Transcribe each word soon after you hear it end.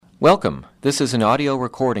Welcome. This is an audio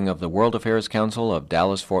recording of the World Affairs Council of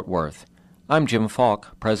Dallas-Fort Worth. I'm Jim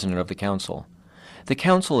Falk, President of the Council. The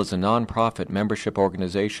Council is a nonprofit membership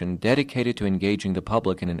organization dedicated to engaging the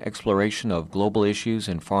public in an exploration of global issues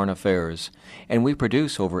and foreign affairs, and we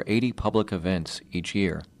produce over 80 public events each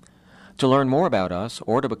year. To learn more about us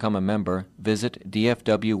or to become a member, visit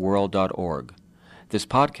dfwworld.org. This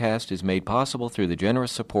podcast is made possible through the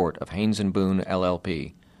generous support of Haynes & Boone,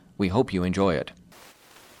 LLP. We hope you enjoy it.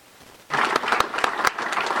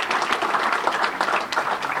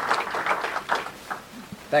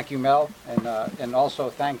 Thank you, Mel, and also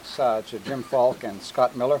thanks to Jim Falk and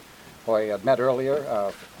Scott Miller, who I had met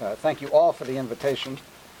earlier. Thank you all for the invitation.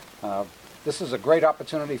 This is a great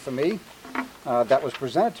opportunity for me that was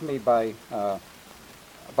presented to me by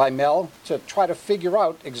Mel to try to figure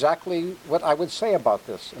out exactly what I would say about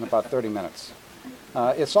this in about 30 minutes.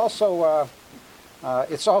 It's also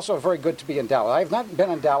very good to be in Dallas. I have not been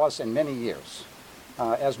in Dallas in many years.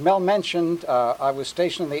 As Mel mentioned, I was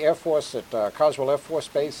stationed in the Air Force at Carswell Air Force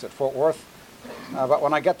Base at Fort Worth. But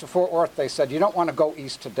when I got to Fort Worth, they said, you don't want to go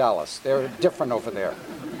east to Dallas. They're different over there.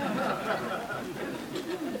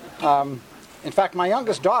 In fact, my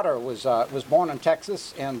youngest daughter was born in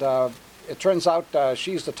Texas, and it turns out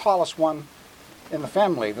she's the tallest one in the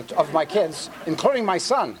family of my kids, including my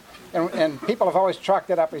son. And people have always chalked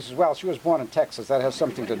it up. He says, well, she was born in Texas. That has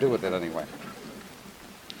something to do with it anyway.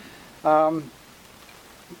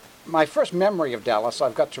 My first memory of Dallas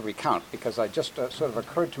I've got to recount because it just sort of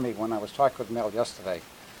occurred to me when I was talking with Mel yesterday.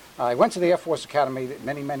 I went to the Air Force Academy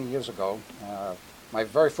many, many years ago. My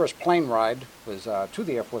very first plane ride was to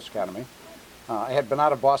the Air Force Academy. I had been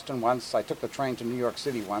out of Boston once. I took the train to New York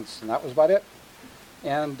City once, and that was about it.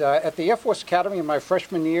 And at the Air Force Academy in my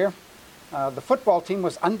freshman year, the football team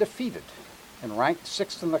was undefeated and ranked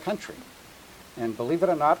 6th in the country. And believe it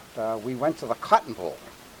or not, we went to the Cotton Bowl.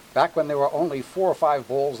 Back when there were only 4 or 5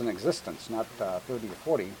 bowls in existence, not 30 or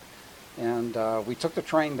 40. And we took the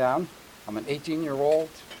train down. I'm an 18-year-old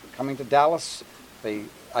coming to Dallas.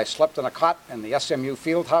 I slept in a cot in the SMU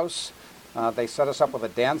field house. They set us up with a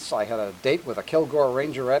dance. I had a date with a Kilgore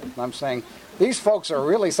Rangerette. And I'm saying, these folks are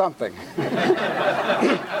really something.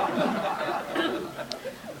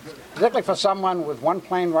 Particularly for someone with one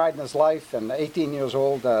plane ride in his life and 18 years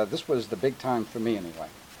old, this was the big time for me anyway.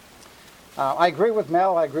 I agree with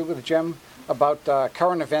Mel, I agree with Jim about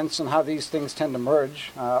current events and how these things tend to merge.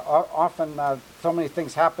 Often so many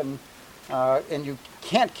things happen and you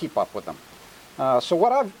can't keep up with them. So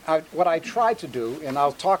what I try to do, and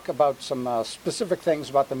I'll talk about some specific things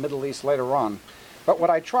about the Middle East later on, but what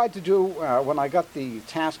I tried to do when I got the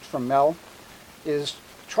task from Mel is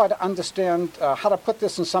try to understand how to put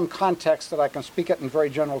this in some context that I can speak it in very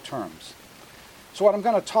general terms. So what I'm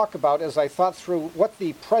going to talk about is I thought through what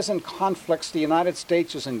the present conflicts the United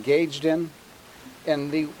States is engaged in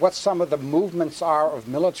and what some of the movements are of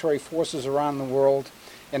military forces around the world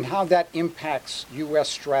and how that impacts U.S.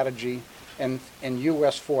 strategy and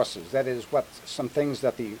U.S. forces. That is what some things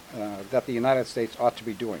that the United States ought to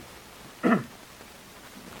be doing.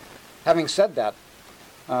 Having said that,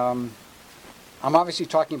 I'm obviously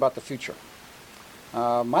talking about the future.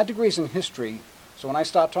 My degree's in history. So when I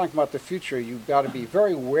start talking about the future, you've got to be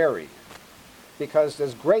very wary because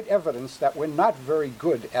there's great evidence that we're not very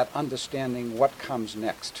good at understanding what comes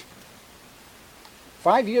next.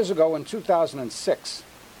 5 years ago in 2006,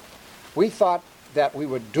 we thought that we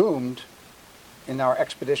were doomed in our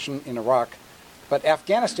expedition in Iraq, but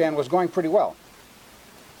Afghanistan was going pretty well.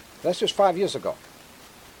 That's just 5 years ago.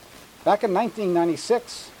 Back in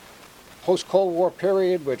 1996, post-Cold War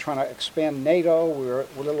period, we're trying to expand NATO. We're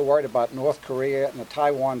a little worried about North Korea and the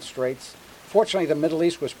Taiwan Straits. Fortunately, the Middle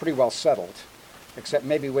East was pretty well settled, except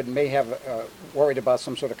maybe we may have worried about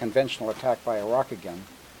some sort of conventional attack by Iraq again.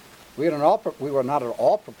 We were not at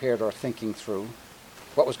all prepared or thinking through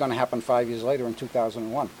what was going to happen 5 years later in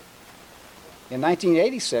 2001. In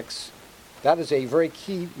 1986, that is a very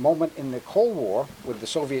key moment in the Cold War with the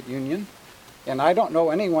Soviet Union, and I don't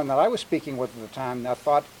know anyone that I was speaking with at the time that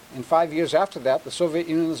thought in 5 years after that, the Soviet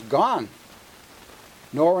Union is gone.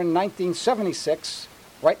 Nor in 1976,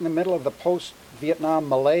 right in the middle of the post-Vietnam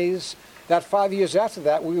malaise, that 5 years after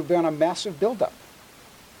that, we would be on a massive buildup.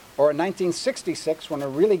 Or in 1966, when we're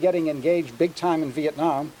really getting engaged big time in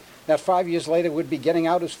Vietnam, that 5 years later, we'd be getting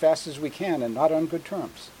out as fast as we can and not on good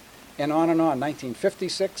terms. And on and on.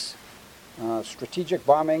 1956, strategic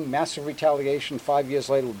bombing, massive retaliation. 5 years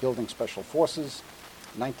later, we're building special forces.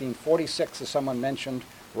 1946, as someone mentioned,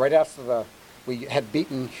 right after we had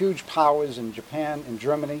beaten huge powers in Japan and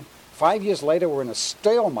Germany. 5 years later, we're in a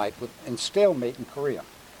stalemate in Korea.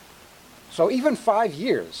 So even 5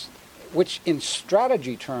 years, which in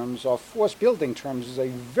strategy terms or force building terms is a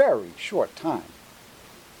very short time.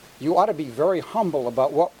 You ought to be very humble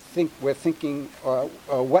about what we're thinking,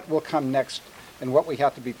 what will come next, and what we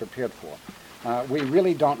have to be prepared for. We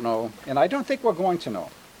really don't know, and I don't think we're going to know.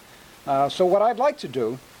 So what I'd like to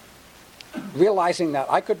do, realizing that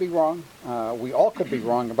I could be wrong, we all could be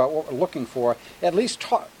wrong about what we're looking for, at least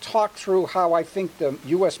talk through how I think the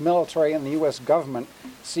U.S. military and the U.S. government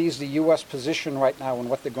sees the U.S. position right now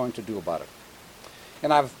and what they're going to do about it.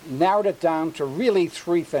 And I've narrowed it down to really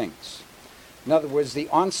three things. In other words, the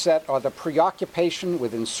onset or the preoccupation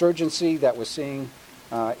with insurgency that we're seeing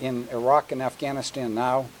in Iraq and Afghanistan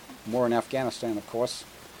now, more in Afghanistan, of course,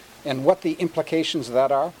 and what the implications of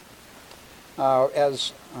that are.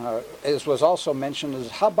 As was also mentioned,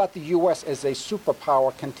 is how about the U.S. as a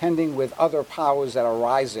superpower contending with other powers that are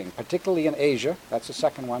rising, particularly in Asia? That's the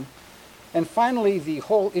second one. And finally, the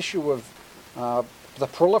whole issue of the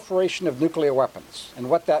proliferation of nuclear weapons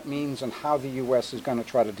and what that means and how the U.S. is going to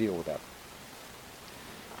try to deal with that.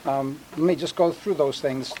 Let me just go through those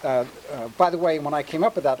things. By the way, when I came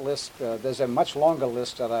up with that list, there's a much longer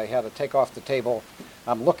list that I had to take off the table.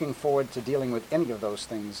 I'm looking forward to dealing with any of those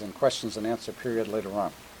things in questions and answer period later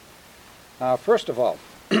on. First of all,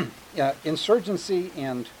 insurgency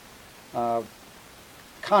and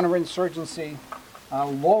counterinsurgency,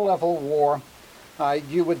 low-level war.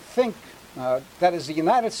 You would think that is the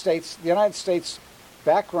United States'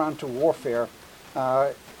 background to warfare,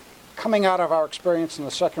 coming out of our experience in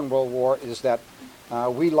the Second World War, is that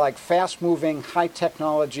we like fast-moving,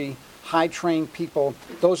 high-technology, high-trained people.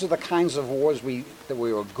 Those are the kinds of wars that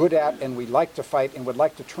we were good at and we like to fight and would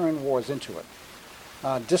like to turn wars into it.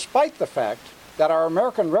 Despite the fact that our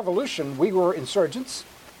American Revolution, we were insurgents,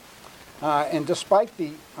 and despite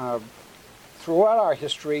the, throughout our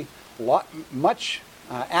history, much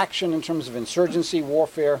action in terms of insurgency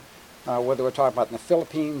warfare, whether we're talking about in the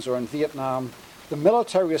Philippines or in Vietnam, the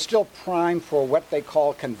military is still primed for what they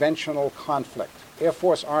call conventional conflict. Air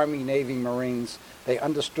Force, Army, Navy, Marines, they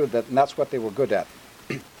understood that, and that's what they were good at.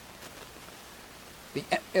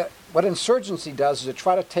 What insurgency does is it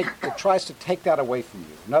tries to take that away from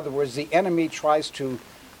you. In other words, the enemy tries to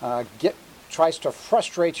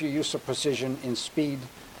frustrate your use of precision in speed.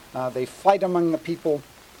 They fight among the people.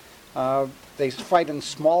 They fight in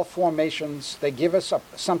small formations. They give us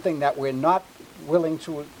something that we're not willing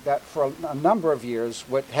to, that for a number of years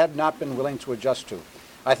had not been willing to adjust to.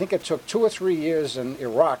 I think it took 2 or 3 years in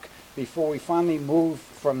Iraq before we finally moved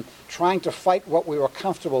from trying to fight what we were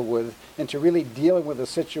comfortable with into really dealing with the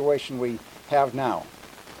situation we have now.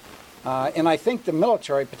 And I think the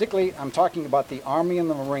military, particularly I'm talking about the Army and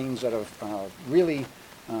the Marines that have really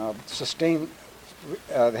sustained,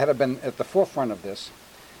 that have been at the forefront of this,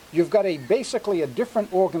 you've got basically a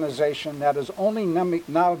different organization that is only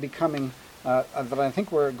now becoming, that I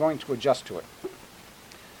think we're going to adjust to it.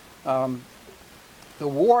 The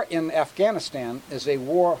war in Afghanistan is a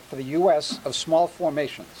war for the U.S. of small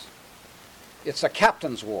formations. It's a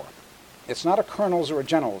captain's war. It's not a colonel's or a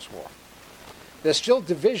general's war. There's still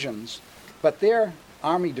divisions, but they're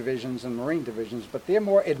Army divisions and Marine divisions, but they're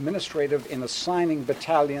more administrative in assigning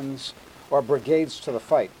battalions or brigades to the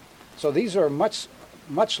fight. So these are much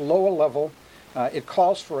lower level. It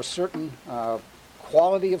calls for a certain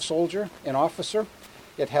quality of soldier and officer.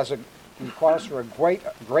 It requires for a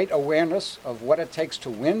great awareness of what it takes to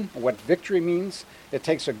win, what victory means. It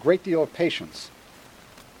takes a great deal of patience.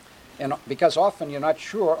 And because often you're not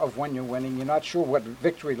sure of when you're winning, you're not sure what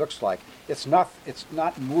victory looks like. It's not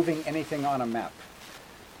moving anything on a map.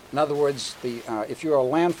 In other words, if you're a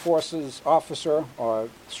land forces officer or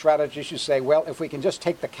strategist, you say, well, if we can just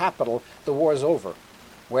take the capital, the war is over.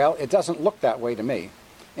 Well, it doesn't look that way to me,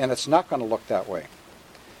 and it's not going to look that way.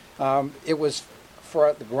 It was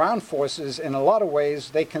for the ground forces, in a lot of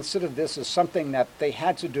ways, they considered this as something that they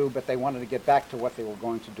had to do, but they wanted to get back to what they were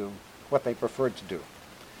going to do, what they preferred to do.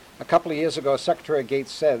 A couple of years ago, Secretary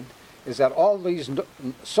Gates said, is that all these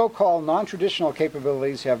so-called non-traditional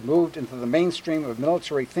capabilities have moved into the mainstream of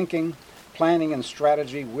military thinking, planning, and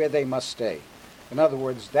strategy where they must stay. In other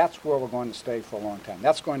words, that's where we're going to stay for a long time.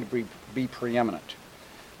 That's going to be preeminent.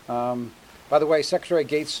 By the way, Secretary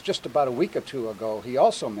Gates, just about a week or two ago, he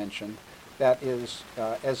also mentioned that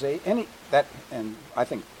and I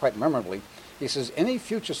think quite memorably, he says, any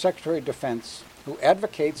future Secretary of Defense who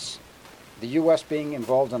advocates the U.S. being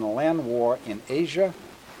involved in a land war in Asia,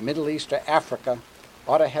 Middle East, or Africa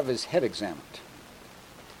ought to have his head examined.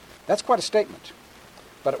 That's quite a statement.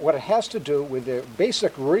 But what it has to do with the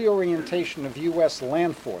basic reorientation of U.S.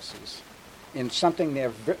 land forces in something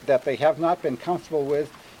that they have not been comfortable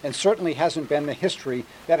with, and certainly hasn't been the history,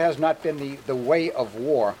 that has not been the way of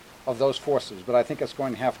war of those forces, but I think it's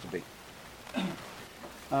going to have to be.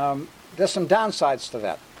 There's some downsides to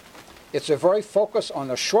that. It's a very focus on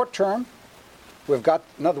the short term. We've got,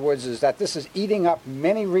 in other words, is that this is eating up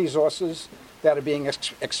many resources that are being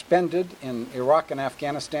expended in Iraq and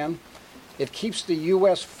Afghanistan. It keeps the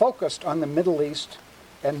U.S. focused on the Middle East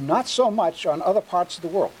and not so much on other parts of the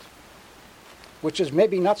world, which is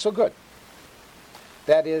maybe not so good.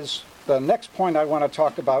 That is, the next point I want to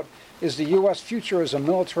talk about is the U.S. future as a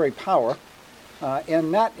military power,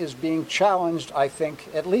 and that is being challenged, I think,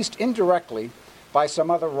 at least indirectly, by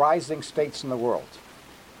some other rising states in the world.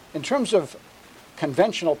 In terms of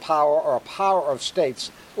conventional power or power of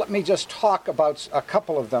states, let me just talk about a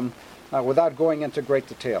couple of them without going into great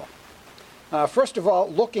detail. First of all,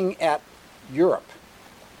 looking at Europe.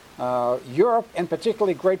 Europe, and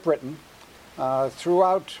particularly Great Britain,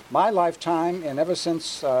 throughout my lifetime and ever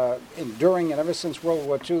since during and ever since World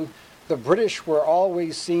War II, the British were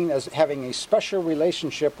always seen as having a special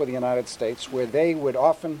relationship with the United States, where they would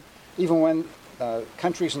often, even when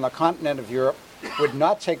countries on the continent of Europe would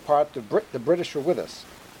not take part, the British were with us.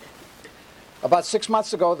 About 6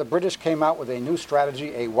 months ago, the British came out with a new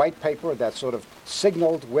strategy, a white paper that sort of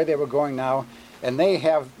signaled where they were going now, and they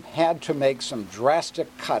have had to make some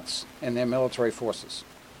drastic cuts in their military forces.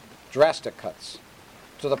 Drastic cuts.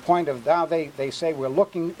 To the point of now they say they're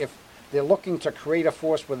looking to create a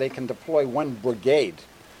force where they can deploy one brigade.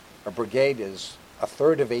 A brigade is a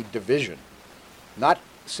third of a division, not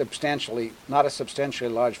a substantially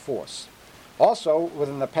large force. Also,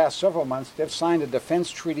 within the past several months, they've signed a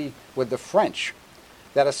defense treaty with the French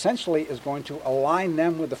that essentially is going to align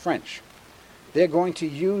them with the French. They're going to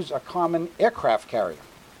use a common aircraft carrier.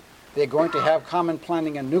 They're going to have common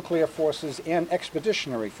planning and nuclear forces and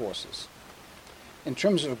expeditionary forces. In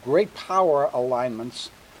terms of great power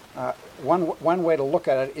alignments, one way to look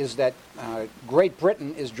at it is that Great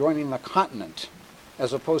Britain is joining the continent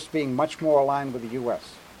as opposed to being much more aligned with the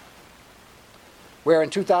U.S. Where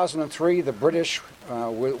in 2003 the British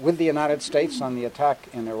were with the United States on the attack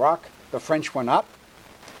in Iraq, the French were not.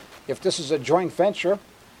 If this is a joint venture,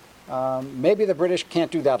 maybe the British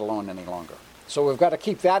can't do that alone any longer. So we've got to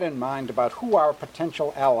keep that in mind about who our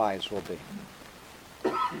potential allies will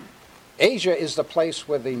be. Asia is the place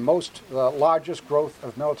where the largest growth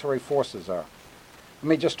of military forces are. Let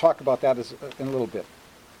me just talk about that in a little bit.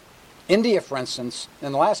 India, for instance,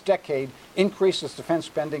 in the last decade, increased its defense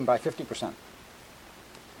spending by 50%.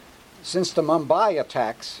 Since the Mumbai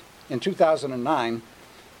attacks in 2009,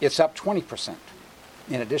 it's up 20%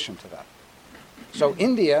 in addition to that. So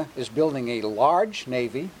India is building a large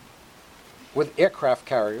navy with aircraft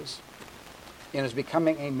carriers and is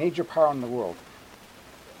becoming a major power in the world.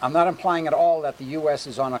 I'm not implying at all that the U.S.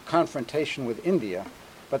 is on a confrontation with India,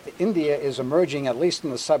 but India is emerging, at least in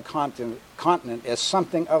the subcontinent, as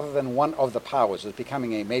something other than one of the powers. It's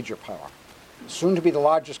becoming a major power. Soon to be the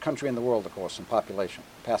largest country in the world, of course, in population,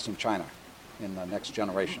 passing China in the next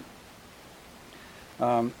generation.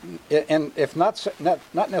 And if not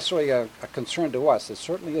necessarily a concern to us, it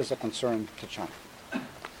certainly is a concern to China.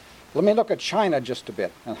 Let me look at China just a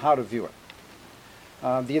bit and how to view it.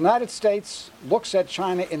 The United States looks at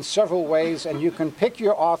China in several ways, and you can pick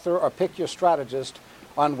your author or pick your strategist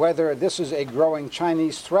on whether this is a growing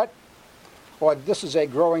Chinese threat or this is a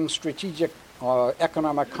growing strategic or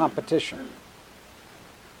economic competition.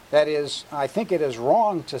 That is, I think it is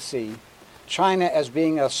wrong to see China as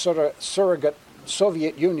being a sort of surrogate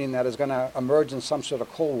Soviet Union that is going to emerge in some sort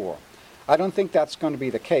of Cold War. I don't think that's going to be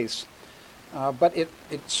the case, but it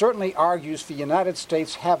certainly argues for the United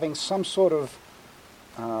States having some sort of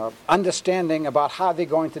understanding about how they're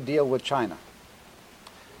going to deal with China.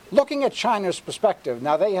 Looking at China's perspective,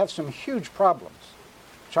 now they have some huge problems,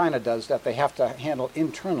 China does, that they have to handle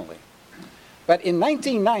internally. But in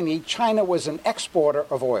 1990, China was an exporter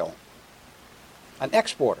of oil. An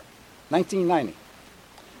exporter, 1990.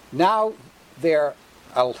 Now they're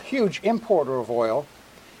a huge importer of oil,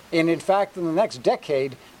 and in fact, in the next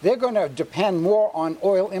decade, they're going to depend more on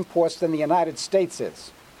oil imports than the United States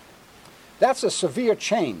is. That's a severe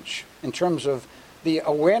change in terms of the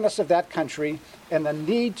awareness of that country and the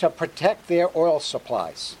need to protect their oil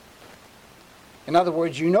supplies. In other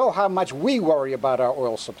words, you know how much we worry about our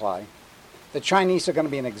oil supply. The Chinese are going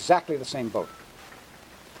to be in exactly the same boat.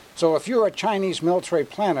 So if you're a Chinese military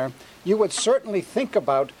planner, you would certainly think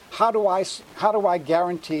about how do I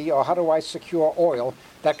guarantee or how do I secure oil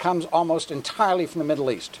that comes almost entirely from the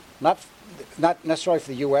Middle East. Not necessarily for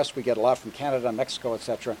the U.S. We get a lot from Canada, Mexico,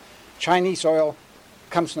 etc. Chinese oil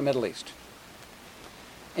comes from the Middle East.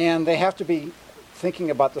 And they have to be thinking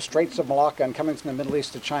about the Straits of Malacca and coming from the Middle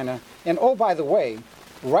East to China. And oh, by the way,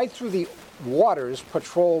 right through waters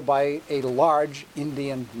patrolled by a large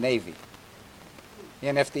Indian Navy.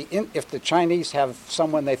 And if the Chinese have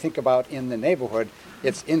someone they think about in the neighborhood,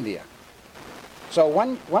 it's India. So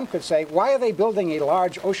one could say, why are they building a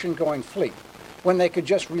large ocean-going fleet when they could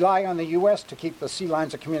just rely on the U.S. to keep the sea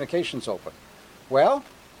lines of communications open? Well,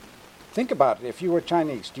 think about it. If you were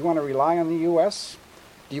Chinese, do you want to rely on the U.S.?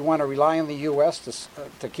 Do you want to rely on the U.S.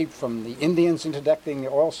 to keep from the Indians interdicting the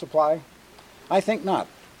oil supply? I think not.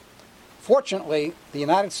 Fortunately, the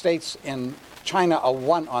United States and China are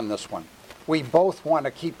one on this one. We both want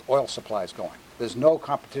to keep oil supplies going. There's no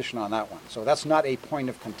competition on that one. So that's not a point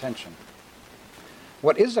of contention.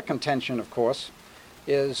 What is a contention, of course,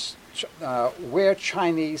 is where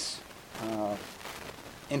Chinese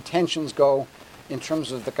intentions go in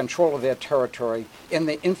terms of the control of their territory and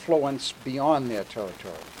the influence beyond their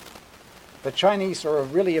territory. The Chinese are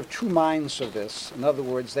really of two minds of this. In other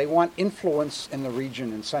words, they want influence in the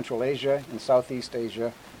region in Central Asia, in Southeast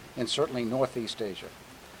Asia, and certainly Northeast Asia.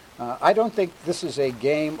 I don't think this is a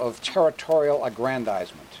game of territorial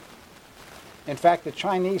aggrandizement. In fact, the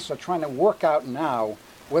Chinese are trying to work out now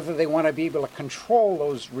whether they want to be able to control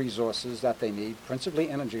those resources that they need,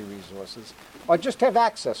 principally energy resources, or just have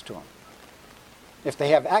access to them. If they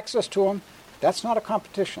have access to them, that's not a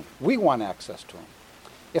competition. We want access to them.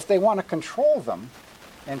 If they want to control them,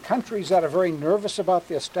 and countries that are very nervous about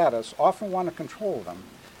their status often want to control them,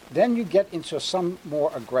 then you get into some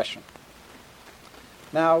more aggression.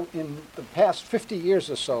 Now, in the past 50 years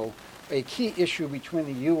or so, a key issue between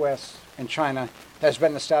the U.S. and China has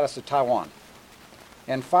been the status of Taiwan.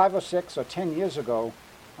 And 5 or 6 or 10 years ago,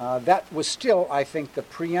 that was still, I think, the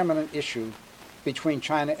preeminent issue between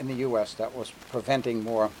China and the U.S. that was preventing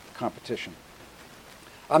more competition.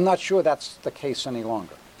 I'm not sure that's the case any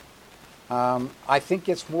longer. I think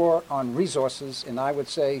it's more on resources, and I would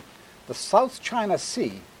say the South China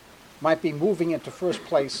Sea might be moving into first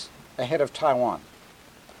place ahead of Taiwan.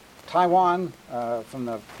 Taiwan, from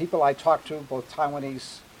the people I talk to, both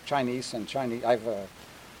Taiwanese, Chinese, and Chinese, I have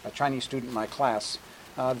a Chinese student in my class,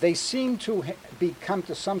 they seem to come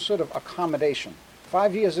to some sort of accommodation.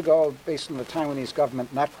 5 years ago, based on the Taiwanese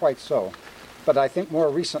government, not quite so, but I think more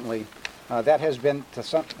recently, that has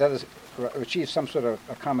achieved some sort of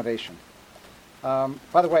accommodation.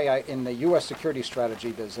 By the way, in the U.S. security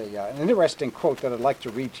strategy, there's an interesting quote that I'd like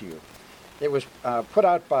to read to you. It was put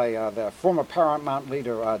out by the former Paramount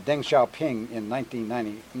leader Deng Xiaoping in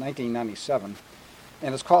 1997,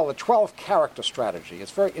 and it's called the 12 Character Strategy. It's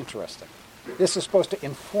very interesting. This is supposed to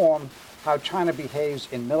inform how China behaves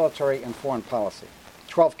in military and foreign policy.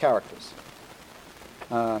 12 characters.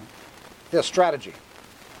 Their strategy: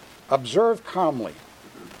 observe calmly,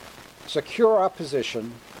 secure our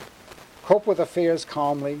position, cope with affairs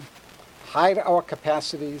calmly, hide our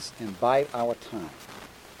capacities, and bide our time.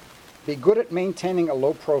 Be good at maintaining a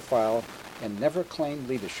low profile and never claim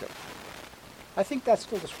leadership. I think that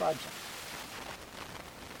still describes them.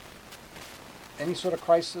 Any sort of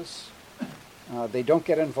crisis, they don't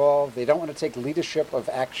get involved. They don't want to take leadership of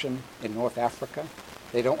action in North Africa.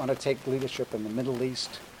 They don't want to take leadership in the Middle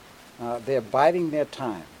East. They're biding their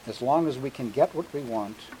time. As long as we can get what we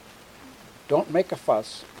want, don't make a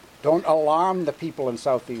fuss. Don't alarm the people in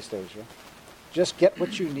Southeast Asia. Just get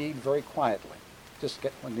what you need very quietly. Just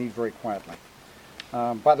get what you need very quietly.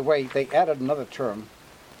 By the way, they added another term.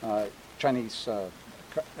 Chinese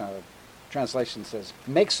translation says,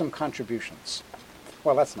 make some contributions.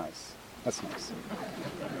 Well, that's nice. That's nice.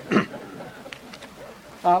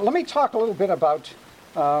 Let me talk a little bit about,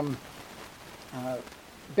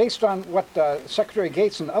 based on what Secretary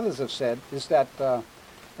Gates and others have said, is that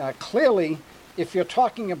clearly, if you're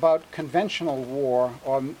talking about conventional war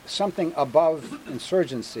or something above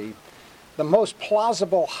insurgency, the most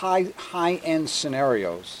plausible high-end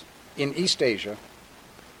scenarios in East Asia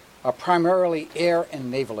are primarily air and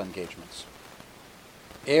naval engagements.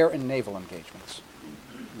 Air and naval engagements.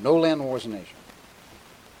 No land wars in Asia.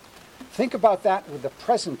 Think about that with the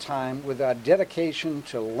present time, with our dedication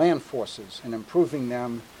to land forces and improving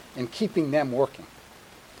them and keeping them working.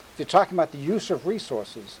 If you're talking about the use of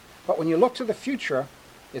resources, but when you look to the future,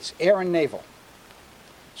 it's air and naval.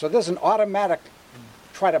 So there's an automatic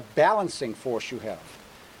balancing force you have.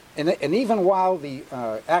 And even while the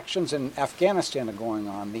actions in Afghanistan are going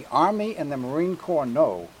on, the Army and the Marine Corps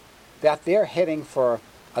know that they're heading for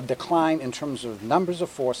a decline in terms of numbers of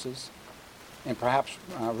forces and perhaps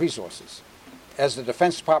resources, as the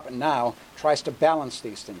Defense Department now tries to balance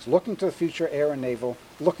these things. Looking to the future, air and naval.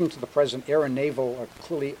 Looking to the present, air and naval are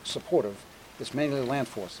clearly supportive. It's mainly land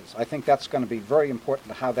forces. I think that's going to be very important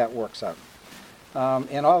to how that works out.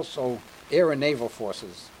 And also, air and naval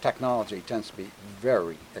forces technology tends to be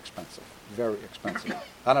very expensive, very expensive.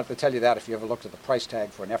 I don't have to tell you that if you ever looked at the price tag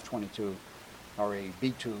for an F-22 or a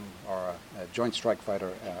B-2 or a Joint Strike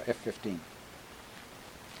Fighter F-15.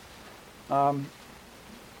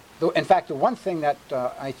 In fact, the one thing that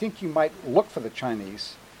I think you might look for the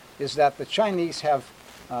Chinese is that the Chinese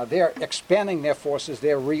they're expanding their forces,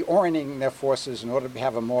 they're reorienting their forces in order to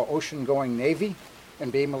have a more ocean-going navy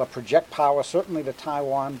and be able to project power, certainly to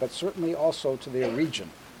Taiwan, but certainly also to their region.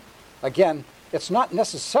 Again, it's not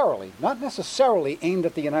necessarily aimed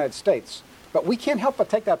at the United States, but we can't help but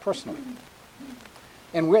take that personally.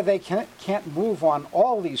 And where they can't move on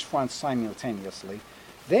all these fronts simultaneously,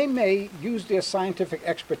 they may use their scientific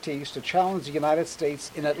expertise to challenge the United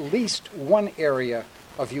States in at least one area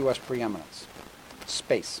of U.S. preeminence: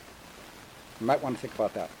 space. You might want to think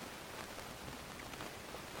about that.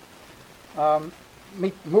 Let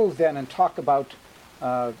me move then and talk about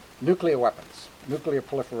nuclear weapons, nuclear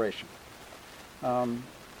proliferation.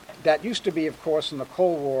 That used to be, of course, in the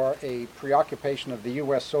Cold War, a preoccupation of the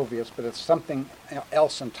U.S. Soviets, but it's something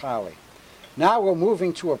else entirely. Now we're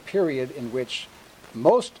moving to a period in which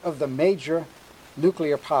most of the major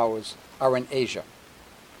nuclear powers are in Asia.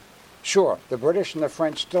 Sure, the British and the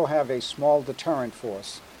French still have a small deterrent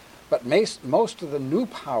force, but most of the new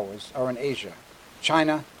powers are in Asia.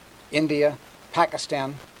 China, India,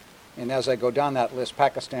 Pakistan, and as I go down that list,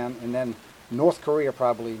 Pakistan, and then North Korea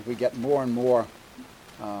probably, we get more and more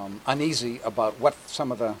uneasy about what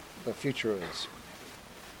some of the future is.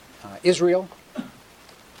 Israel,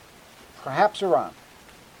 perhaps Iran.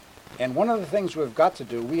 And one of the things we've got to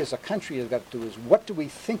do, we as a country have got to do, is what do we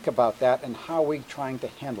think about that and how are we trying to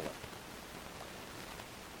handle it?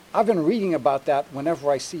 I've been reading about that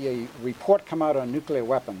whenever I see a report come out on nuclear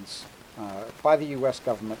weapons by the U.S.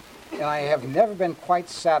 government, and I have never been quite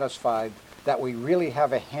satisfied that we really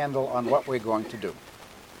have a handle on what we're going to do.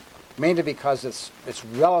 Mainly because it's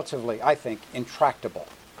relatively, I think, intractable.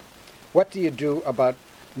 What do you do about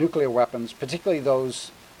nuclear weapons, particularly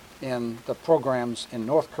those in the programs in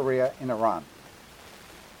North Korea and Iran?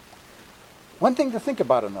 One thing to think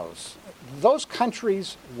about in those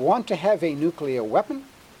countries want to have a nuclear weapon,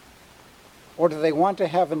 or do they want to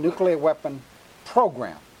have a nuclear weapon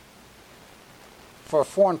program for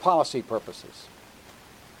foreign policy purposes?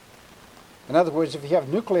 In other words, if you have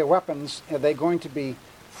nuclear weapons, are they going to be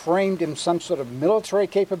framed in some sort of military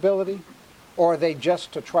capability, or are they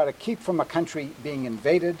just to try to keep from a country being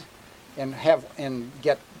invaded and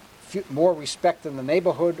get more respect in the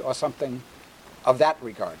neighborhood or something of that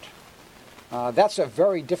regard? That's a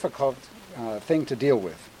very difficult thing to deal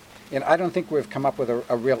with, and I don't think we've come up with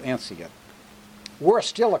a real answer yet. Worse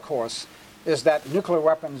still, of course, is that nuclear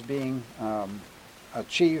weapons being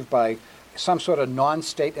achieved by some sort of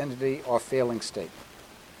non-state entity or failing state.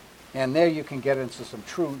 And there you can get into some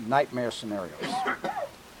true nightmare scenarios.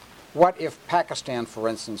 What if Pakistan, for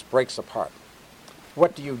instance, breaks apart?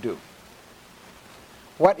 What do you do?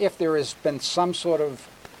 What if there has been some sort of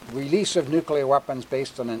release of nuclear weapons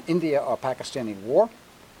based on an India or Pakistani war?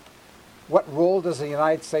 What role does the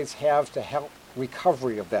United States have to help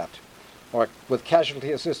recovery of that, or with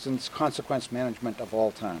casualty assistance, consequence management of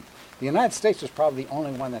all time? The United States is probably the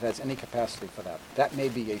only one that has any capacity for that. That may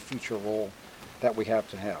be a future role that we have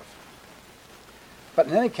to have. But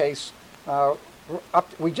in any case,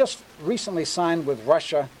 we just recently signed with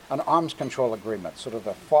Russia an arms control agreement, sort of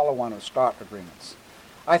the follow-on or START agreements.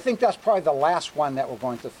 I think that's probably the last one that we're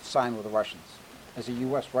going to sign with the Russians, as a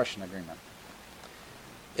U.S.-Russian agreement.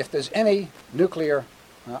 If there's any nuclear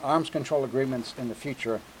arms control agreements in the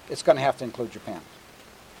future, it's going to have to include Japan,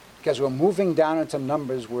 because we're moving down into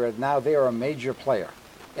numbers where now they are a major player,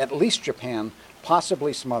 at least Japan,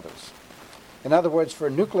 possibly some others. In other words, for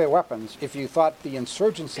nuclear weapons, if you thought the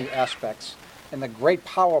insurgency aspects and the great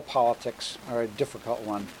power politics are a difficult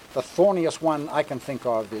one, the thorniest one I can think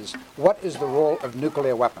of is, what is the role of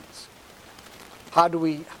nuclear weapons?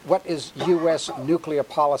 What is U.S. nuclear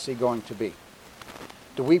policy going to be?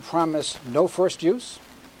 Do we promise no first use?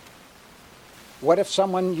 What if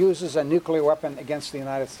someone uses a nuclear weapon against the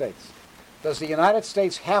United States? Does the United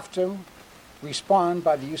States have to respond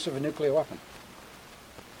by the use of a nuclear weapon?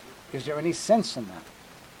 Is there any sense in that?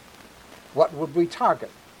 What would we target?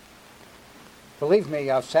 Believe me,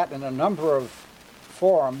 I've sat in a number of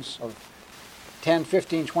forums of 10,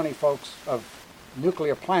 15, 20 folks of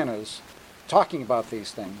nuclear planners talking about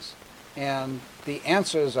these things, and the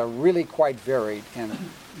answers are really quite varied and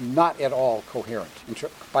not at all coherent.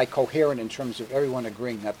 By coherent in terms of everyone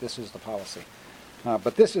agreeing that this is the policy.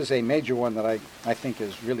 But this is a major one that I think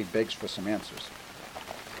really begs for some answers.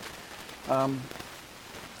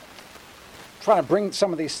 trying to bring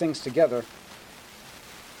some of these things together,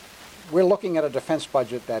 we're looking at a defense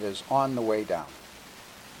budget that is on the way down.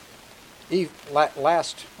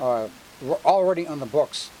 Already on the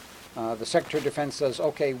books, the Secretary of Defense says,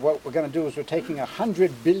 okay, what we're going to do is we're taking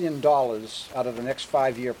 $100 billion out of the next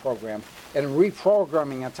 5-year program and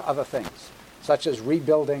reprogramming it to other things, such as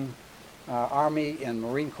rebuilding Army and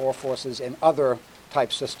Marine Corps forces and other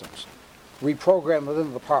type systems, reprogrammed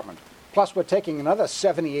within the department. Plus, we're taking another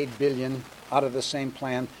 $78 billion out of the same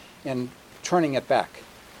plan and turning it back.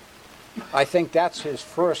 I think that's his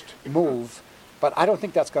first move, but I don't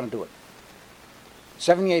think that's going to do it.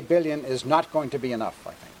 $78 billion is not going to be enough,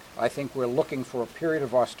 I think. I think we're looking for a period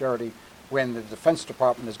of austerity when the Defense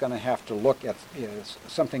Department is going to have to look at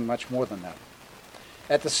something much more than that.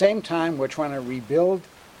 At the same time, we're trying to rebuild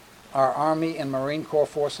our Army and Marine Corps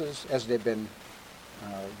forces as they've been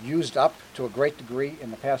used up to a great degree in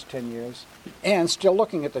the past 10 years, and still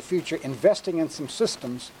looking at the future, investing in some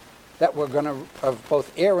systems that we're going to, of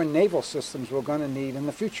both air and naval systems, we're going to need in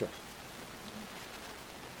the future.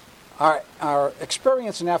 Our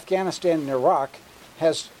experience in Afghanistan and Iraq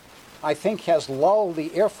I think has lulled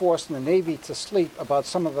the Air Force and the Navy to sleep about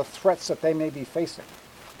some of the threats that they may be facing.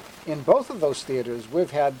 In both of those theaters, we've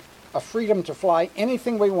had a freedom to fly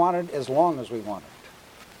anything we wanted as long as we wanted.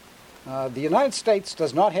 The United States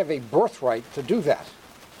does not have a birthright to do that.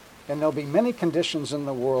 And there'll be many conditions in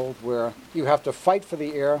the world where you have to fight for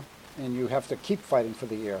the air and you have to keep fighting for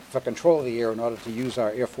the air, for control of the air in order to use our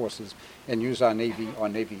air forces and use our Navy or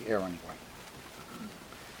Navy air anyway.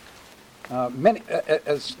 Many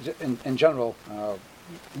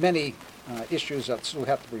issues that still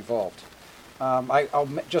have to be resolved. I'll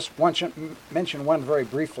just mention one very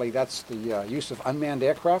briefly. That's the use of unmanned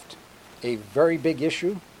aircraft, a very big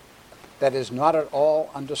issue that is not at all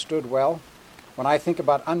understood well. When I think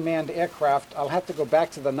about unmanned aircraft, I'll have to go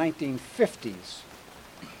back to the 1950s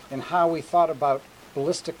and how we thought about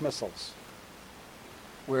ballistic missiles,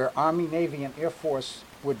 where Army, Navy, and Air Force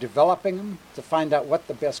were developing them to find out what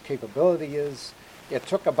the best capability is. It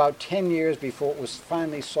took about 10 years before it was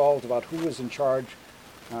finally solved about who was in charge,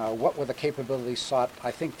 what were the capabilities sought.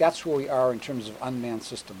 I think that's where we are in terms of unmanned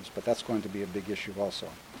systems, but that's going to be a big issue also.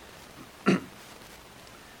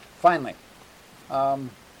 Finally,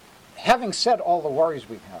 having said all the worries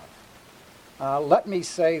we have, let me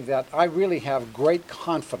say that I really have great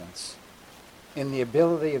confidence in the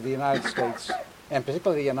ability of the United States, and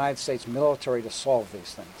particularly the United States military, to solve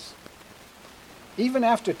these things. Even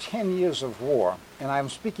after 10 years of war, and I'm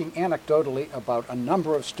speaking anecdotally about a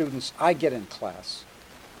number of students I get in class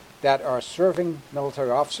that are serving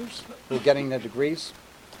military officers who are getting their degrees,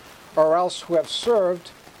 or else who have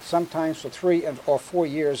served sometimes for 3 or 4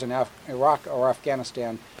 years in Iraq or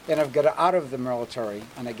Afghanistan and have got out of the military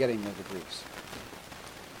and are getting their degrees.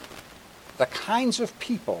 The kinds of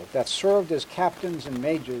people that served as captains and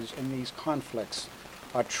majors in these conflicts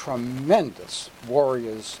are tremendous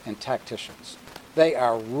warriors and tacticians. They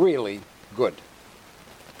are really good.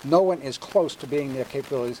 No one is close to being their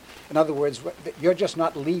capabilities. In other words, you're just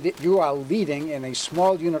not leading, you are leading in a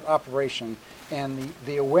small unit operation, and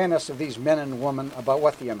the awareness of these men and women about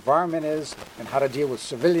what the environment is and how to deal with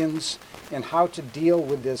civilians and how to deal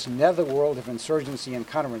with this netherworld of insurgency and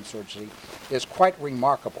counterinsurgency is quite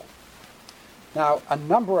remarkable. Now, a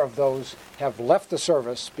number of those have left the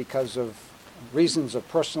service because of reasons of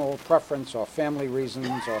personal preference or family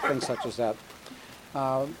reasons or things such as that.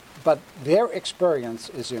 But their experience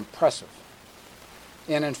is impressive.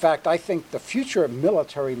 And in fact, I think the future of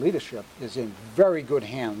military leadership is in very good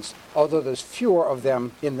hands, although there's fewer of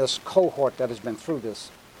them in this cohort that has been through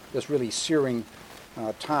this really searing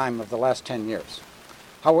time of the last 10 years.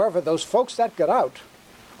 However, those folks that got out,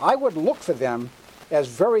 I would look for them as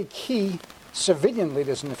very key civilian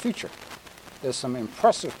leaders in the future. There's some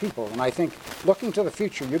impressive people, and I think looking to the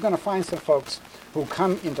future, you're going to find some folks who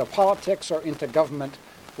come into politics or into government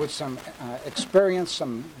with some experience,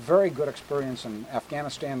 some very good experience in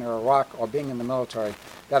Afghanistan or Iraq or being in the military,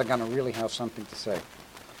 that are going to really have something to say.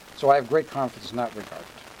 So I have great confidence in that regard.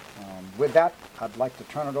 With that, I'd like to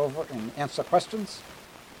turn it over and answer questions.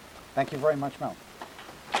 Thank you very much, Mel.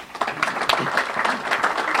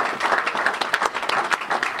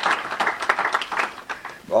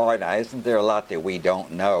 Boy, now isn't there a lot that we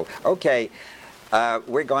don't know? Okay,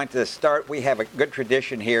 we're going to start. We have a good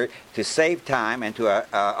tradition here to save time and to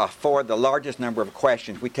afford the largest number of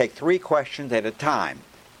questions. We take 3 questions at a time.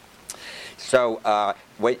 So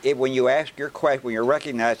when you ask your question, when you're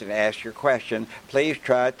recognized and ask your question, please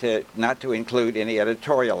try to not to include any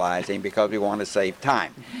editorializing because we want to save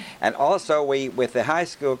time. And also, with the high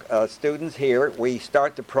school students here, we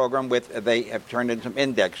start the program with, they have turned in some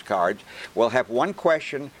index cards. We'll have one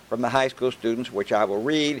question from the high school students, which I will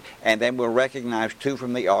read, and then we'll recognize two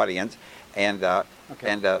from the audience. And Let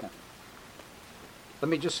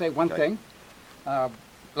me just say one thing.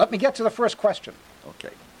 Let me get to the first question. Okay.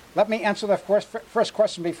 Let me answer the first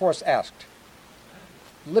question before it's asked.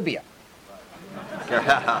 Libya. Go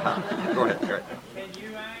ahead. Go ahead. Can you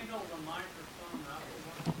angle the microphone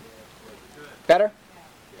up? Better?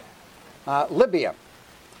 Libya.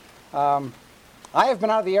 I have been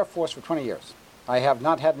out of the Air Force for 20 years. I have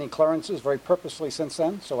not had any clearances very purposely since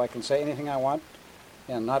then, so I can say anything I want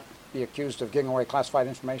and not be accused of giving away classified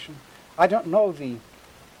information. I don't know the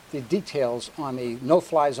details on a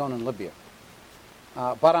no-fly zone in Libya,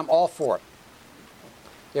 but I'm all for it.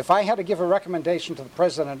 If I had to give a recommendation to the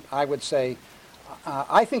President, I would say,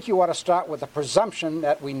 I think you ought to start with the presumption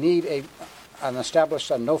that we need an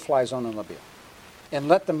established no-fly zone in Libya. And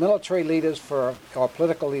let the military leaders or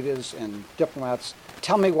political leaders and diplomats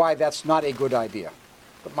tell me why that's not a good idea.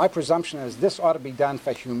 But my presumption is this ought to be done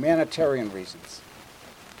for humanitarian reasons.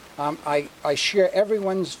 I share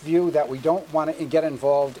everyone's view that we don't want to get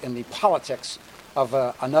involved in the politics of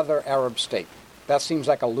another Arab state. That seems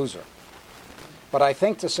like a loser. But I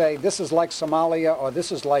think to say this is like Somalia or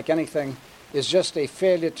this is like anything is just a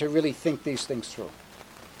failure to really think these things through.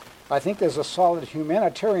 I think there's a solid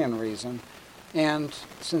humanitarian reason, and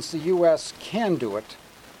since the U.S. can do it,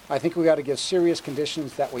 I think we ought to give serious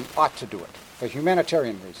conditions that we ought to do it for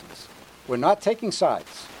humanitarian reasons. We're not taking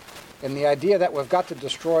sides. And the idea that we've got to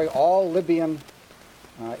destroy all Libyan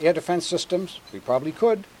air defense systems, we probably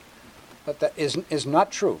could, but that is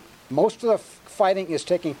not true. Most of the fighting is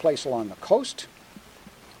taking place along the coast.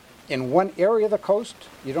 In one area of the coast,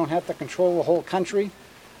 you don't have to control the whole country.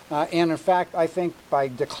 And in fact, I think by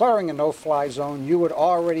declaring a no-fly zone, you would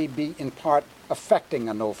already be in part affecting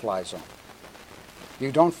a no-fly zone.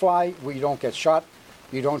 You don't fly, we don't get shot.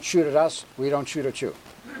 You don't shoot at us, we don't shoot at you.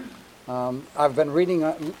 I've been reading,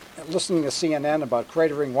 listening to CNN about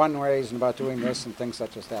cratering runways and about doing this and things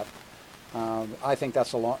such as that. I think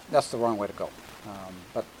that's the wrong way to go.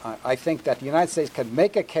 But I think that the United States could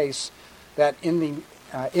make a case that in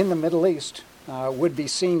the Middle East would be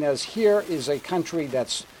seen as here is a country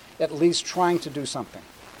that's at least trying to do something.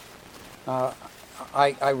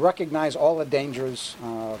 I recognize all the dangers.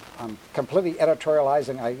 I'm completely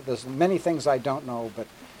editorializing. There's many things I don't know, but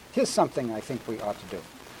here's something I think we ought to do.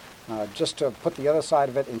 Just to put the other side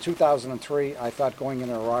of it, in 2003, I thought going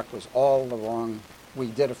into Iraq was all the wrong. We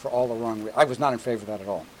did it for all the wrong reasons. I was not in favor of that at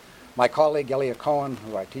all. My colleague Elliot Cohen,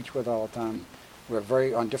 who I teach with all the time, we're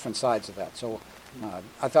very on different sides of that. So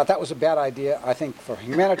I thought that was a bad idea. I think for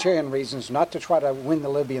humanitarian reasons, not to try to win the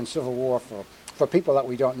Libyan civil war for people that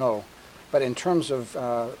we don't know, but in terms of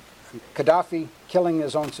Gaddafi killing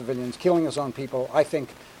his own civilians, killing his own people, I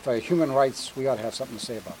think for human rights, we ought to have something to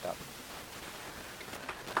say about that.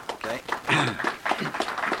 Okay.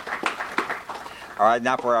 All right,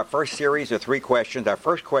 now for our first series of 3 questions. Our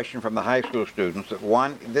first question from the high school students.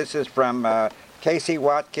 This is from Casey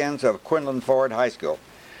Watkins of Quinlan Ford High School.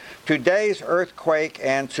 Today's earthquake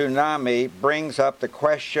and tsunami brings up the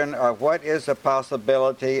question of what is the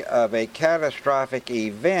possibility of a catastrophic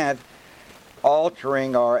event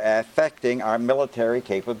altering or affecting our military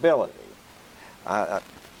capability.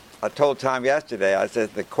 I told Tom yesterday, I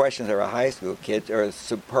said the questions of our high school kids are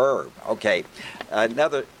superb. Okay,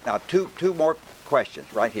 two more questions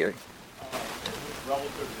right here.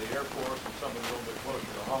 Relative to the Air Force and something a little bit closer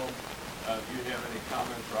to home, do you have any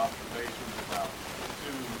comments or observations about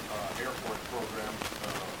 2 Air Force programs,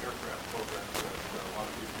 aircraft programs that a lot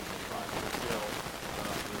of people have been trying to build,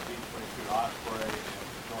 the B-22 Osprey and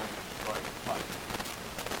the Joint Strike Fighter?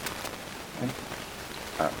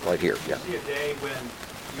 Right here, yeah. See a day when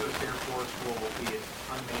U.S. Air Force will be an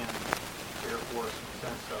unmanned Air Force in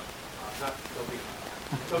the sense of,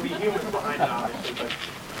 there'll be humans behind it obviously, but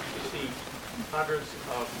you see hundreds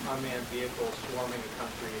of unmanned vehicles swarming the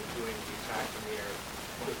country and doing the attacks in the air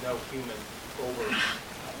with no human over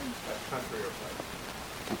that country or place.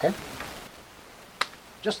 Okay.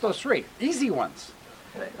 Just those 3 easy ones.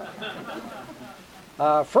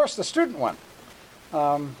 First, the student one.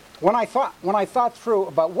 When I thought through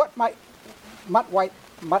about what might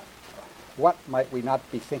we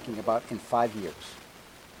not be thinking about in 5 years?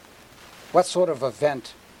 What sort of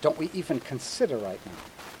event don't we even consider right now?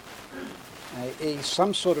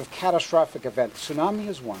 Some sort of catastrophic event. Tsunami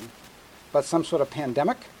is one, but some sort of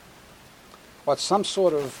pandemic, or some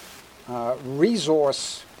sort of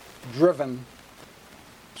resource-driven,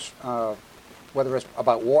 whether it's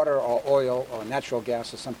about water or oil or natural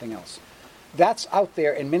gas or something else. That's out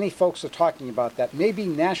there, and many folks are talking about that. Maybe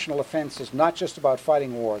national defense is not just about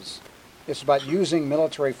fighting wars. It's about using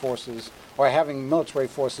military forces or having military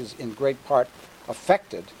forces in great part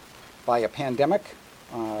affected by a pandemic,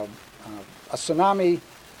 a tsunami.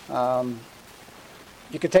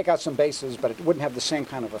 You could take out some bases, but it wouldn't have the same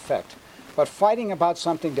kind of effect. But fighting about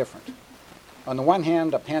something different. On the one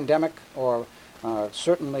hand, a pandemic or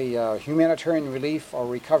certainly humanitarian relief or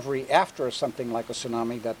recovery after something like a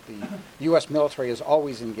tsunami that the U.S. military is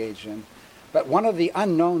always engaged in. But one of the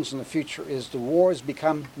unknowns in the future is the wars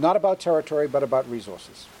become not about territory, but about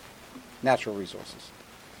resources, natural resources.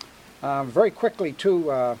 Very quickly,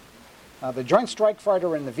 too, the Joint Strike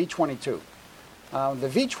Fighter and the V-22. The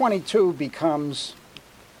V-22 becomes,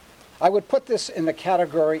 I would put this in the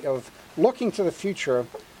category of looking to the future.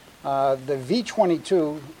 The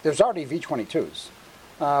V-22, there's already V-22s,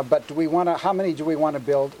 but do we want to? How many do we want to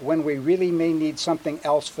build when we really may need something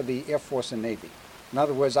else for the Air Force and Navy? In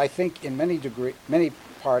other words, I think in many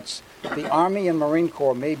parts, the Army and Marine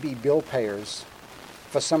Corps may be bill payers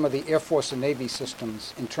for some of the Air Force and Navy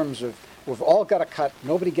systems in terms of we've all got a cut,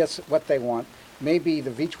 nobody gets what they want, maybe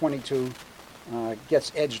the V-22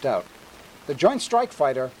 gets edged out. The Joint Strike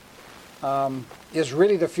Fighter is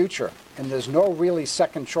really the future, and there's no really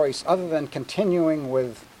second choice other than continuing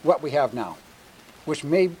with what we have now, which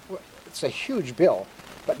it's a huge bill,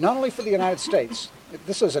 but not only for the United States.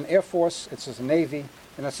 This is an Air Force, it's a Navy,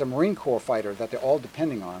 and it's a Marine Corps fighter that they're all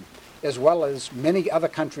depending on, as well as many other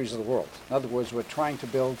countries of the world. In other words, we're trying to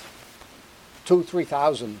build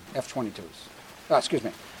 3,000 F-22s,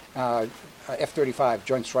 F-35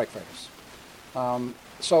 Joint Strike Fighters.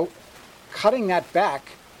 So cutting that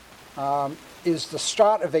back is the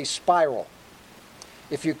start of a spiral.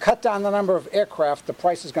 If you cut down the number of aircraft, the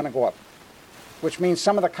price is going to go up, which means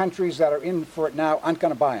some of the countries that are in for it now aren't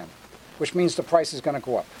going to buy them, which means the price is going to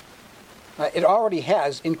go up. It already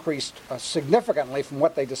has increased significantly from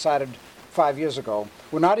what they decided 5 years ago.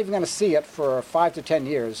 We're not even going to see it for 5 to 10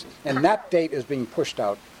 years, and that date is being pushed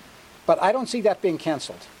out. But I don't see that being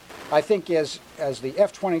canceled. I think as the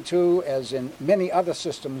F-22, as in many other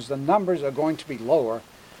systems, the numbers are going to be lower,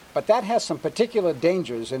 but that has some particular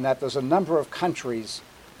dangers in that there's a number of countries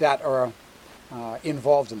that are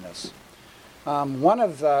involved in this.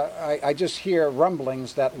 I just hear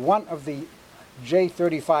rumblings that one of the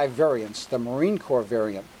J-35 variants, the Marine Corps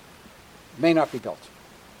variant, may not be built.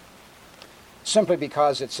 Simply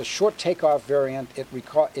because it's a short takeoff variant,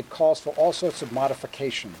 it calls for all sorts of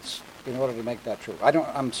modifications in order to make that true.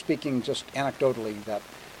 I'm speaking just anecdotally that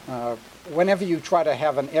whenever you try to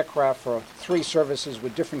have an aircraft for 3 services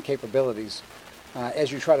with different capabilities,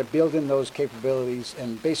 as you try to build in those capabilities,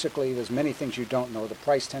 and basically there's many things you don't know, the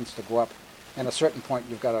price tends to go up, and at a certain point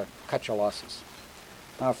you've got to cut your losses.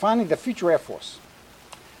 Finally, the future Air Force.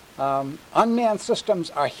 Unmanned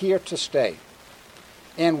systems are here to stay.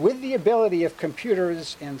 And with the ability of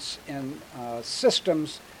computers and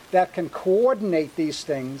systems that can coordinate these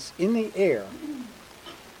things in the air,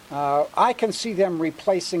 I can see them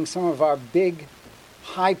replacing some of our big,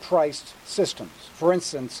 high-priced systems. For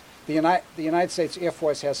instance, the United States Air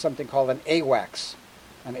Force has something called an AWACS,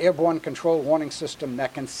 an Airborne Control Warning System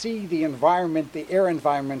that can see the environment, the air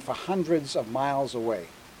environment, for hundreds of miles away.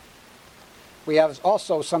 We have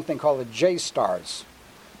also something called the JSTARS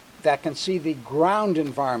that can see the ground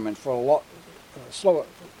environment for a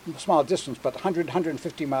small distance, but 100,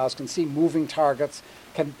 150 miles, can see moving targets,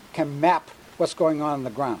 can map what's going on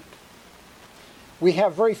the ground. We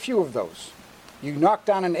have very few of those. You knock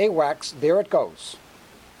down an AWACS, there it goes.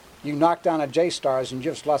 You knock down a JSTARS and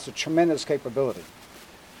you've just lost a tremendous capability.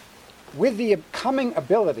 With the coming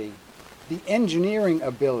ability, the engineering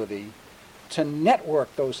ability to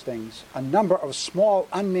network those things, a number of small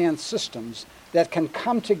unmanned systems that can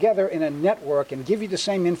come together in a network and give you the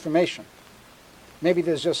same information. Maybe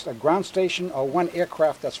there's just a ground station or one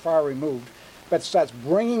aircraft that's far removed, but starts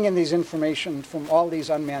bringing in these information from all these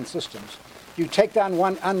unmanned systems. You take down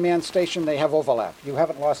one unmanned station, they have overlap. You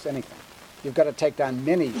haven't lost anything. You've got to take down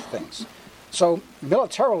many things. So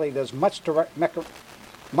militarily, there's much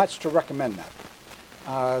to recommend that.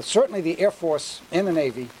 Certainly the Air Force and the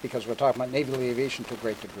Navy, because we're talking about naval aviation to a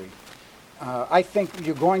great degree, I think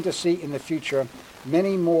you're going to see in the future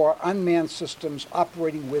many more unmanned systems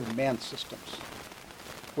operating with manned systems,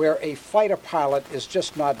 where a fighter pilot is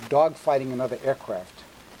just not dogfighting another aircraft.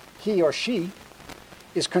 He or she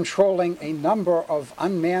is controlling a number of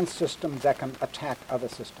unmanned systems that can attack other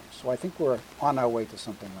systems. So I think we're on our way to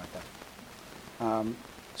something like that.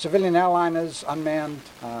 Civilian airliners, unmanned,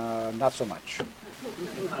 not so much.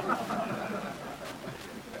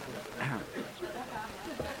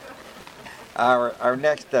 Our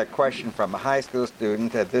next question from a high school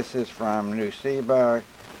student. This is from Nusiba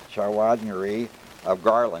Chawadnuri of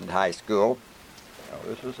Garland High School. Oh,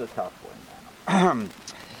 this is a tough one.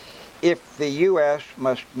 If the U.S.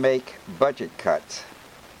 must make budget cuts,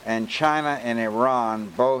 and China and Iran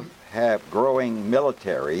both have growing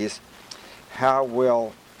militaries, how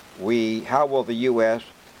will the U.S.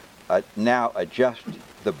 Now adjust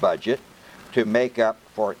the budget to make up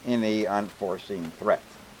for any unforeseen threats?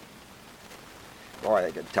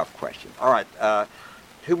 Boy, that's a tough question. All right,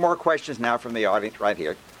 two more questions now from the audience right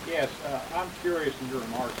here. Yes, I'm curious in your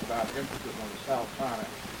remarks about emphasis on the South China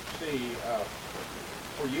Sea.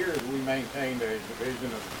 For years, we maintained a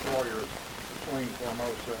division of destroyers between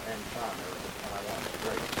Formosa and China, or the Taiwan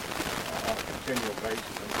Strait, on a continual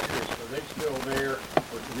basis. I'm curious, are they still there,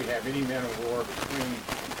 or do we have any men of war between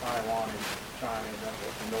Taiwan and China in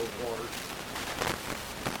those waters?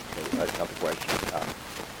 That's a tough question.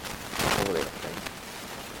 Over there, okay.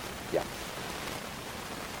 Yeah.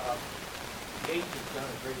 Gates has done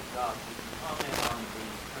a great job. Could you comment on the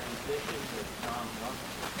transition that Don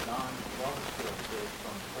Rumsfeld did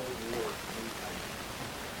from Cold War to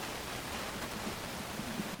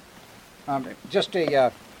new Just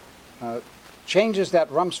changes that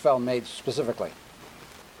Rumsfeld made specifically.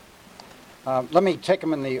 Let me take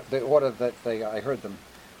them in the order that I heard them.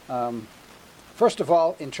 First of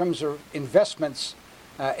all, in terms of investments,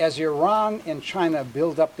 as Iran and China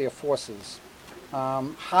build up their forces,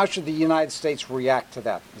 how should the United States react to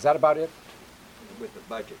that? Is that about it? With the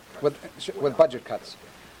budget cuts. With budget cuts.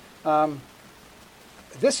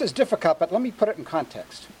 This is difficult, but let me put it in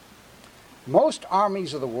context. Most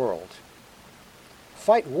armies of the world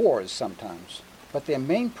fight wars sometimes, but their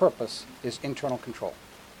main purpose is internal control.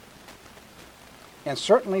 And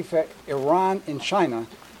certainly for Iran and China,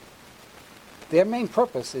 their main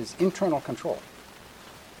purpose is internal control.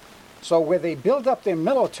 So where they build up their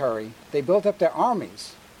military, they build up their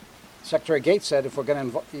armies. Secretary Gates said, if we're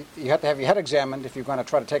going to, you have to have your head examined if you're going to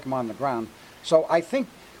try to take them on the ground. So I think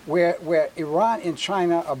where Iran and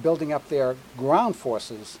China are building up their ground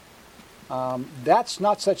forces, that's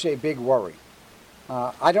not such a big worry.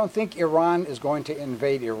 I don't think Iran is going to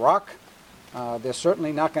invade Iraq. They're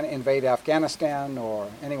certainly not going to invade Afghanistan or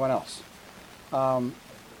anyone else.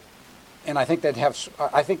 And I think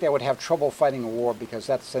they would have trouble fighting a war because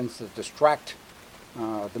that tends to distract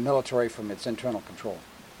the military from its internal control.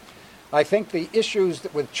 I think the issues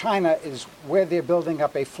with China is where they're building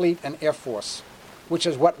up a fleet and air force, which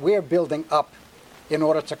is what we're building up in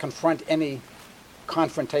order to confront any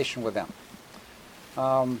confrontation with them.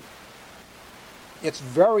 It's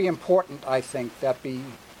very important, I think, that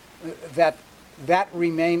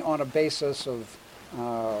remain on a basis of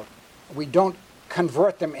we don't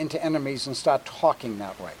convert them into enemies and start talking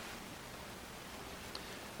that way.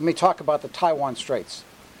 Let me talk about the Taiwan Straits.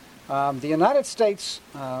 The United States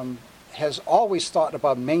has always thought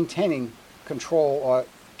about maintaining control or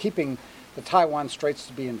keeping the Taiwan Straits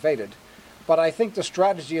to be invaded, but I think the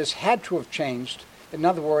strategy has had to have changed. In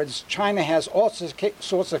other words, China has all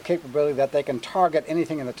sorts of capability that they can target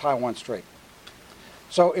anything in the Taiwan Strait.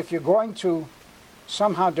 So if you're going to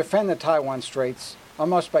somehow defend the Taiwan Straits,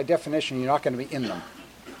 almost by definition, you're not going to be in them.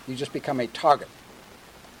 You just become a target.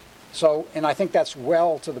 So, and I think that's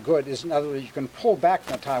well to the good, is in other words, you can pull back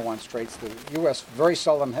from the Taiwan Straits. The U.S. very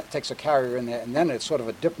seldom takes a carrier in there, and then it's sort of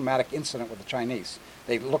a diplomatic incident with the Chinese.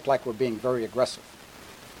 They look like we're being very aggressive.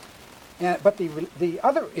 But the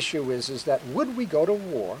other issue is that would we go to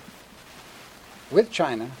war with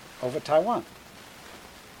China over Taiwan?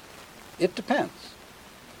 It depends.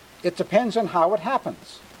 It depends on how it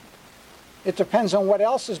happens. It depends on what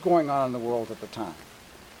else is going on in the world at the time.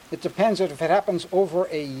 It depends if it happens over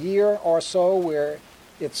a year or so where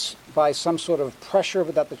it's by some sort of pressure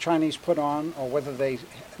that the Chinese put on or whether they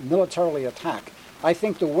militarily attack. I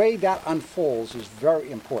think the way that unfolds is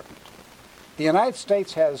very important. The United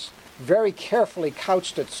States has very carefully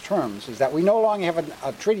couched its terms, is that we no longer have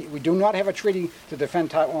a treaty. We do not have a treaty to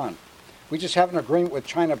defend Taiwan. We just have an agreement with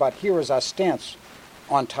China about here is our stance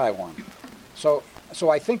on Taiwan. So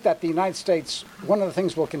I think that the United States, one of the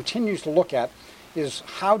things we'll continue to look at is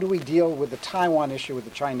how do we deal with the Taiwan issue with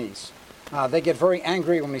the Chinese. They get very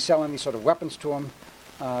angry when we sell any sort of weapons to them.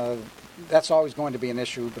 That's always going to be an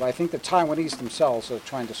issue, but I think the Taiwanese themselves are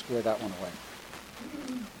trying to square that one away.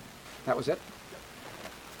 That was it?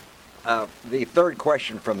 The third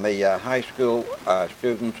question from the high school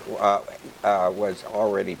students was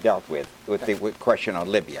already dealt with the question on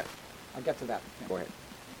Libya. I'll get to that. Go ahead.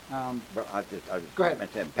 Well, I Go ahead.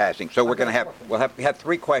 meant in passing. So we're going to Okay. we'll have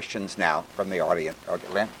 3 questions now from the audience. Okay,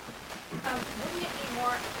 Lynn? Wouldn't it be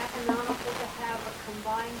more economical to have a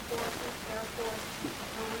combined forces, Air Force,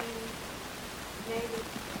 Marine, Navy?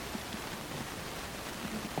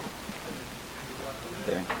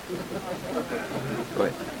 There. Go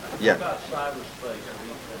ahead. Yeah. About cyberspace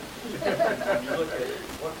defense. When you look at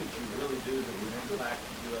what could you really do that would impact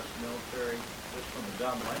the U.S. military, just from a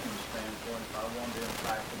dumb layman's standpoint, if I wanted to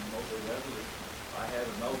impact them remotely, whether if I had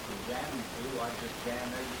a note for jamming tool, I'd just jam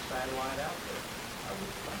every satellite out there.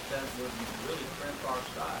 That would really crimp our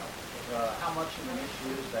style. How much of an issue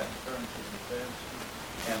is that in terms of defense?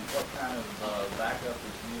 And what kind of backup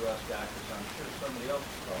is the U.S. got? Because I'm sure somebody else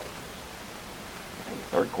is calling.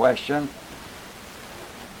 Third question.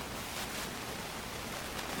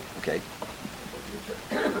 Okay. Would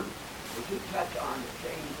you touch on the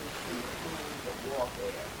changes in the rules of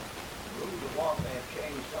warfare? The rules of warfare have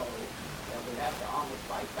changed so that we have to almost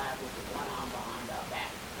fight backwards with one arm behind our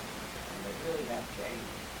back. And they really have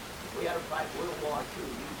changed. If we had to fight World War II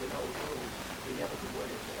using those rules, we never could win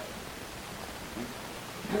it today.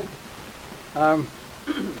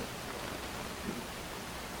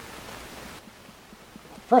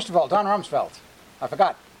 First of all, Don Rumsfeld. I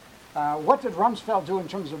forgot. What did Rumsfeld do in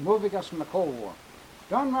terms of moving us from the Cold War?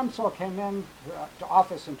 Don Rumsfeld came in to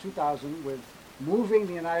office in 2000 with moving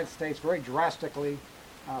the United States very drastically,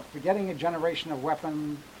 forgetting a generation of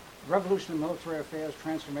weapons, revolution in military affairs,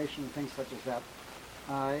 transformation, and things such as that.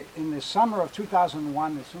 In the summer of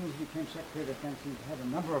 2001, as soon as he became Secretary of Defense, he had a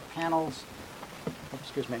number of panels.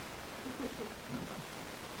 Excuse me.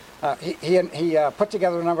 He put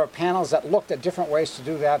together a number of panels that looked at different ways to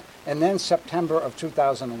do that, and then September of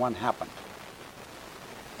 2001 happened.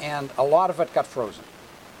 And a lot of it got frozen.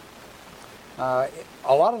 A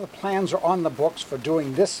lot of the plans are on the books for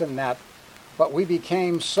doing this and that, but we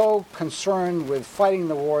became so concerned with fighting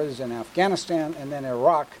the wars in Afghanistan and then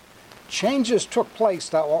Iraq. Changes took place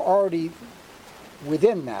that were already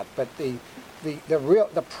within that, but the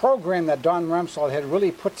program that Don Rumsfeld had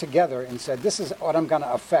really put together and said, this is what I'm going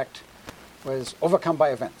to affect, was overcome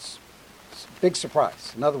by events. It's a big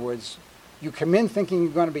surprise. In other words, you come in thinking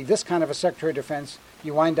you're going to be this kind of a Secretary of Defense,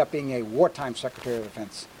 you wind up being a wartime Secretary of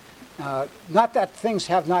Defense. Not that things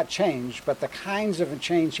have not changed, but the kinds of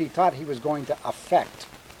change he thought he was going to effect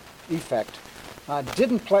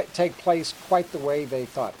didn't take place quite the way they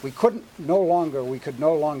thought. We could no longer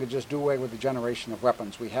just do away with the generation of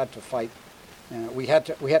weapons. We had to fight. We had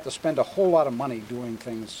to spend a whole lot of money doing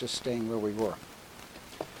things, just staying where we were.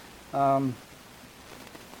 Trying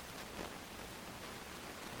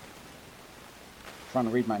to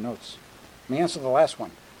read my notes. Let me answer the last one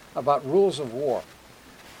about rules of war.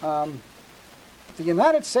 The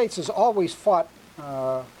United States has always fought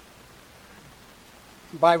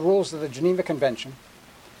by rules of the Geneva Convention,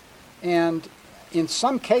 and in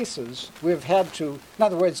some cases we've had to, in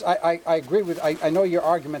other words, I agree with, I know your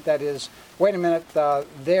argument that is, wait a minute,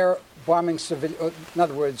 they're bombing civilians, in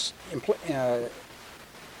other words,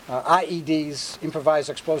 IEDs, improvised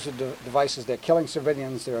explosive devices, they're killing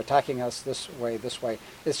civilians, they're attacking us this way.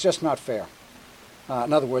 It's just not fair.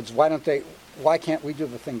 In other words, why can't we do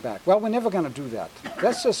the thing back? Well, we're never going to do that.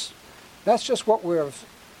 That's just what we're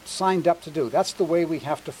signed up to do. That's the way we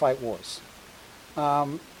have to fight wars.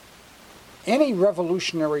 Any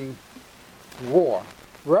revolutionary war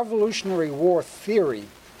theory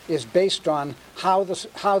is based on how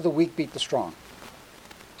the weak beat the strong.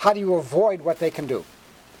 How do you avoid what they can do?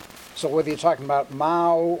 So whether you're talking about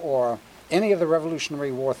Mao or any of the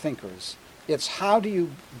Revolutionary War thinkers, it's how do you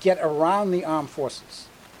get around the armed forces?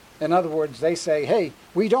 In other words, they say, hey,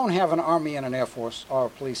 we don't have an army and an air force or a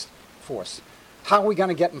police force. How are we going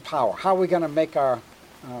to get in power? How are we going to make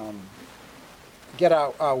get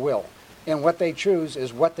our will? And what they choose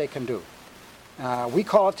is what they can do. We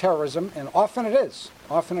call it terrorism, and often it is.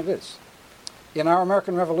 In our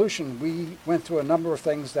American Revolution, we went through a number of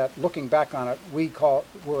things that, looking back on it,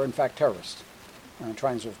 were in fact terrorists,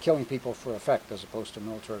 trying to killing people for effect as opposed to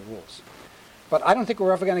military rules. But I don't think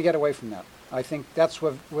we're ever going to get away from that. I think that's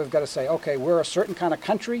what we've got to say. Okay, we're a certain kind of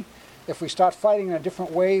country. If we start fighting in a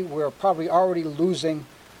different way, we're probably already losing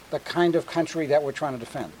the kind of country that we're trying to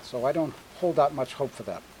defend. So I don't hold out much hope for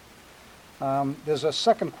that. There's a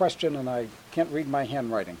second question, and I can't read my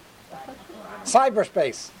handwriting.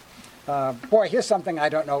 Cyberspace. Boy, here's something I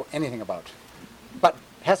don't know anything about, but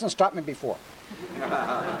hasn't stopped me before.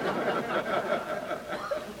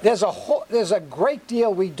 There's a great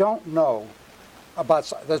deal we don't know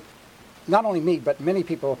about, not only me, but many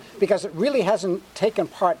people, because it really hasn't taken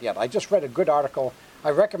part yet. I just read a good article. I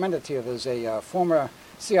recommend it to you. There's a former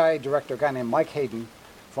CIA director, a guy named Mike Hayden,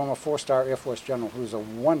 former 4-star Air Force general, who's a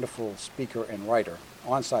wonderful speaker and writer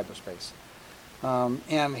on cyberspace.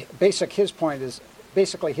 And his point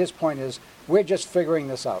is, we're just figuring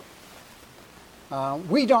this out.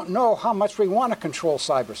 We don't know how much we want to control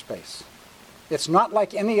cyberspace. It's not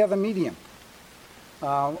like any other medium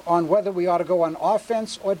on whether we ought to go on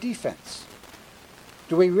offense or defense.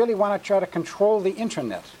 Do we really want to try to control the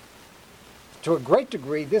internet? To a great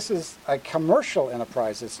degree, this is a commercial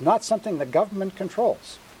enterprise. It's not something the government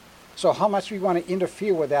controls. So how much we want to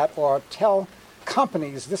interfere with that or tell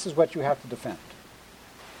companies this is what you have to defend?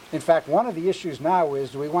 In fact, one of the issues now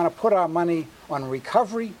is, do we want to put our money on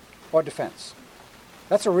recovery or defense?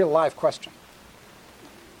 That's a real live question.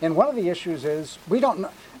 And one of the issues is, we don't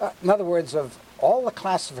know, in other words, of all the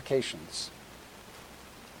classifications,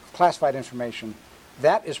 classified information,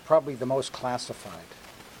 that is probably the most classified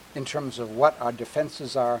in terms of what our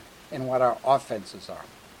defenses are and what our offenses are.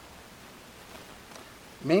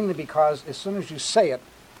 Mainly because as soon as you say it,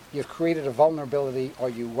 you've created a vulnerability or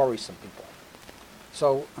you worry some people.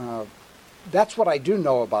 So that's what I do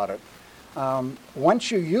know about it.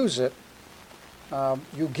 Once you use it,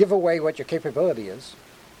 you give away what your capability is.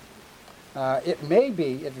 It may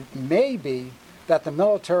be that the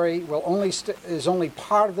military will is only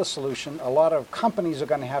part of the solution. A lot of companies are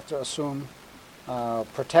going to have to assume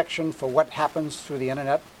protection for what happens through the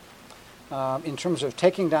internet. In terms of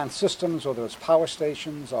taking down systems, whether it's power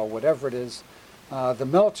stations or whatever it is, the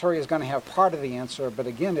military is going to have part of the answer, but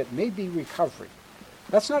again, it may be recovery.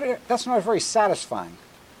 That's not very satisfying,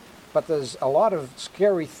 but there's a lot of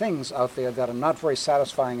scary things out there that are not very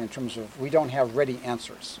satisfying in terms of we don't have ready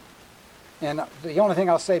answers. And the only thing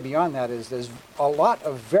I'll say beyond that is there's a lot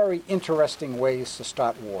of very interesting ways to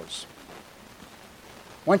start wars.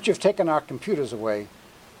 Once you've taken our computers away,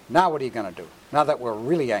 now what are you going to do? Now that we're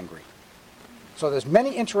really angry. So there's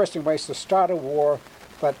many interesting ways to start a war,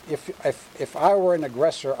 but if I were an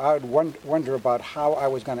aggressor, I would wonder about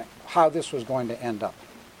how this was going to end up.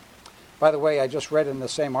 By the way, I just read in the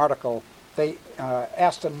same article, they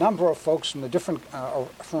asked a number of folks from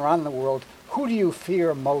from around the world, who do you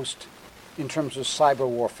fear most in terms of cyber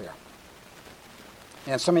warfare?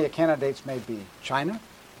 And some of your candidates may be China,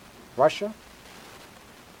 Russia.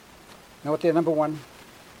 You know what their number one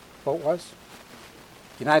vote was?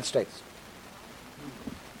 United States.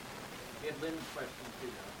 We had Lynn's question too.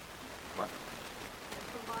 What?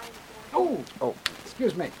 Combined force. Oh,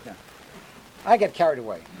 excuse me. Yeah. I get carried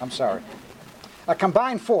away. I'm sorry. A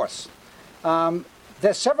combined force.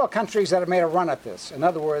 There's several countries that have made a run at this. In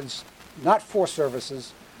other words, not 4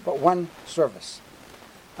 services, but 1 service.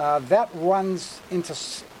 That runs into,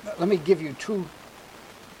 let me give you 2,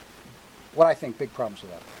 what I think big problems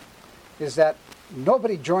with that, is that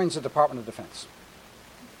nobody joins the Department of Defense.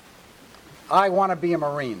 I want to be a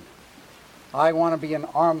Marine. I want to be an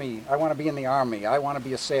Army. I want to be in the Army. I want to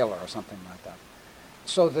be a sailor or something like that.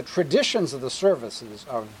 So the traditions of the services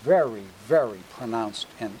are very, very pronounced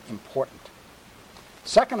and important.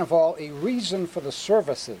 Second of all, a reason for the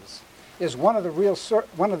services is one of the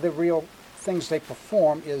real things they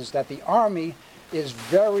perform is that the Army is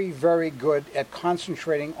very, very good at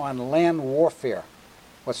concentrating on land warfare.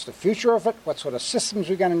 What's the future of it? What sort of systems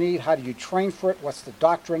we're going to need? How do you train for it? What's the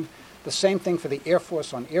doctrine? The same thing for the Air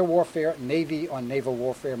Force on air warfare, Navy on naval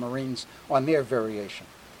warfare, Marines on their variation.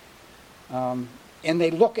 And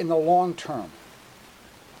they look in the long term.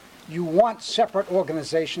 You want separate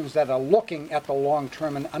organizations that are looking at the long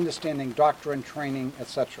term and understanding doctrine, training,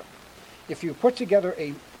 etc. If you put together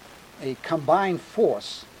a combined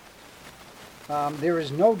force, there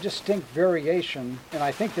is no distinct variation, and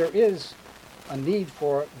I think there is a need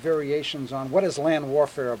for variations on what is land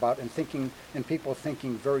warfare about and people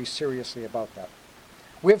thinking very seriously about that.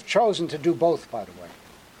 We've chosen to do both, by the way.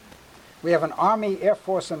 We have an Army, Air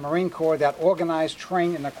Force, and Marine Corps that organize,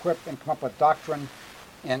 train, and equip and come up with doctrine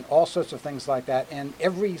and all sorts of things like that. And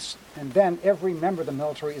then every member of the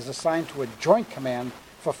military is assigned to a joint command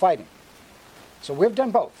for fighting. So we've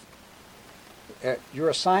done both. You're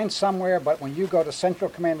assigned somewhere, but when you go to Central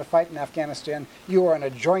Command to fight in Afghanistan, you are in a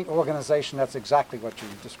joint organization. That's exactly what you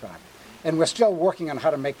described. And we're still working on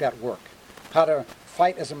how to make that work, how to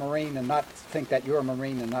fight as a Marine and not think that you're a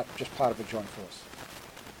Marine and not just part of a joint force.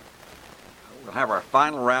 We'll have our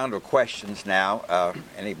final round of questions now.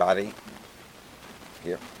 Anybody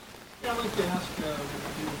here? Yeah, I'd like to ask, you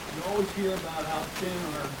always hear about how thin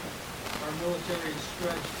our military is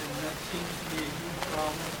stretched, and that seems to be a huge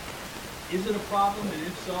problem. Is it a problem, and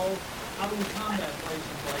if so, how do we combat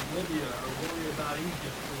places like Libya or worry about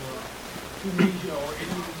Egypt or Tunisia or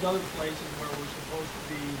any of these other places where we're supposed to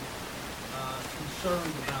be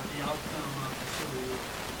concerned about the outcome of the Syria war?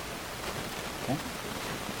 Okay.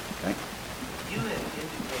 Okay. You had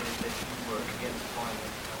indicated that you were against deployment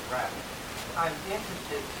in Iraq. I'm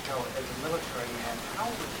interested to know, as a military man, how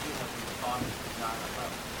would you have responded to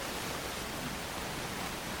 9/11?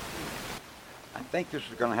 I think this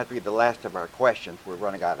is going to have to be the last of our questions. We're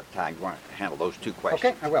running out of time. You want to handle those two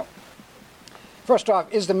questions? Okay, I will. First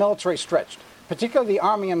off, is the military stretched? Particularly the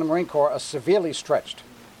Army and the Marine Corps are severely stretched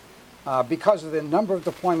because of the number of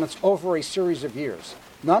deployments over a series of years.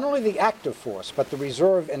 Not only the active force, but the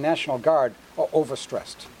Reserve and National Guard are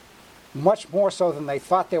overstressed, much more so than they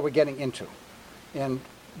thought they were getting into. And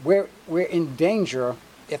we're in danger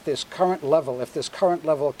if this current level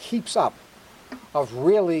keeps up, of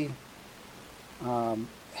really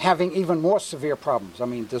having even more severe problems. I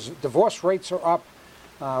mean, divorce rates are up,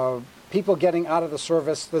 people getting out of the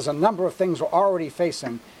service. There's a number of things we're already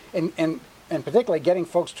facing, and particularly getting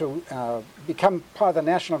folks to become part of the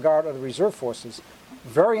National Guard or the Reserve Forces.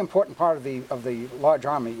 Very important part of the large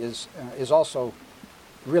army is also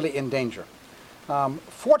really in danger.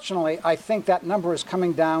 Fortunately, I think that number is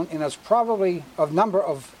coming down, and it's probably a number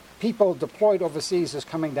of people deployed overseas is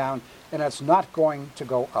coming down, and it's not going to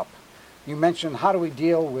go up. You mentioned how do we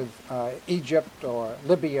deal with Egypt or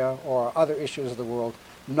Libya or other issues of the world?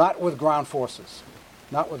 Not with ground forces.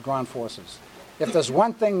 Not with ground forces. If there's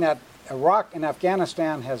one thing that Iraq and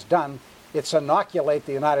Afghanistan has done, it's inoculate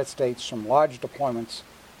the United States from large deployments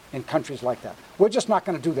in countries like that. We're just not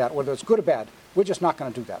going to do that, whether it's good or bad. We're just not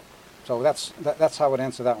going to do that. So that's how I would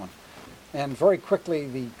answer that one. And very quickly,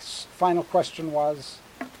 the final question was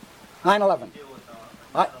 9/11.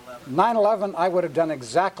 9/11, I would have done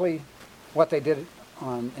exactly what they did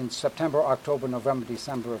in September, October, November,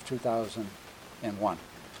 December of 2001.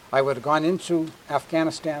 I would have gone into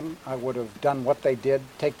Afghanistan. I would have done what they did,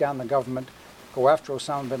 take down the government, go after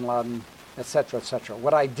Osama bin Laden, etc., etc.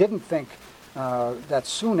 What I didn't think that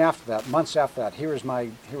soon after that, months after that, here is my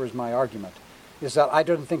argument, is that I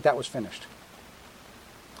didn't think that was finished.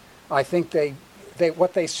 I think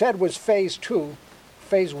what they said was phase 2.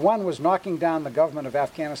 Phase 1 was knocking down the government of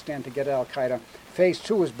Afghanistan to get al-Qaeda. Phase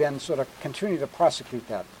 2 has been sort of continuing to prosecute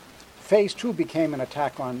that. Phase 2 became an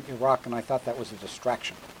attack on Iraq, and I thought that was a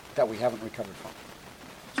distraction that we haven't recovered from.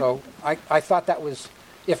 So I thought that was,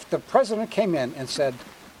 if the president came in and said,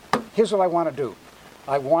 here's what I want to do.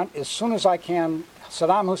 I want, as soon as I can,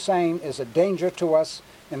 Saddam Hussein is a danger to us,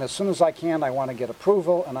 and as soon as I can, I want to get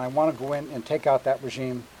approval, and I want to go in and take out that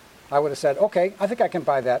regime. I would have said, okay, I think I can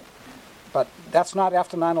buy that. But that's not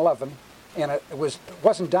after 9/11, and it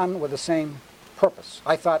wasn't done with the same purpose.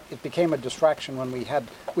 I thought it became a distraction when we had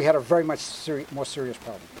a very much more serious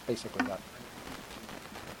problem, basically that.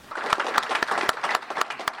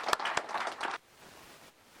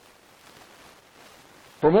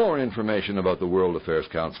 For more information about the World Affairs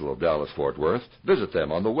Council of Dallas-Fort Worth, visit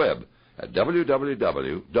them on the web at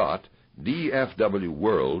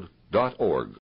www.dfwworld.org.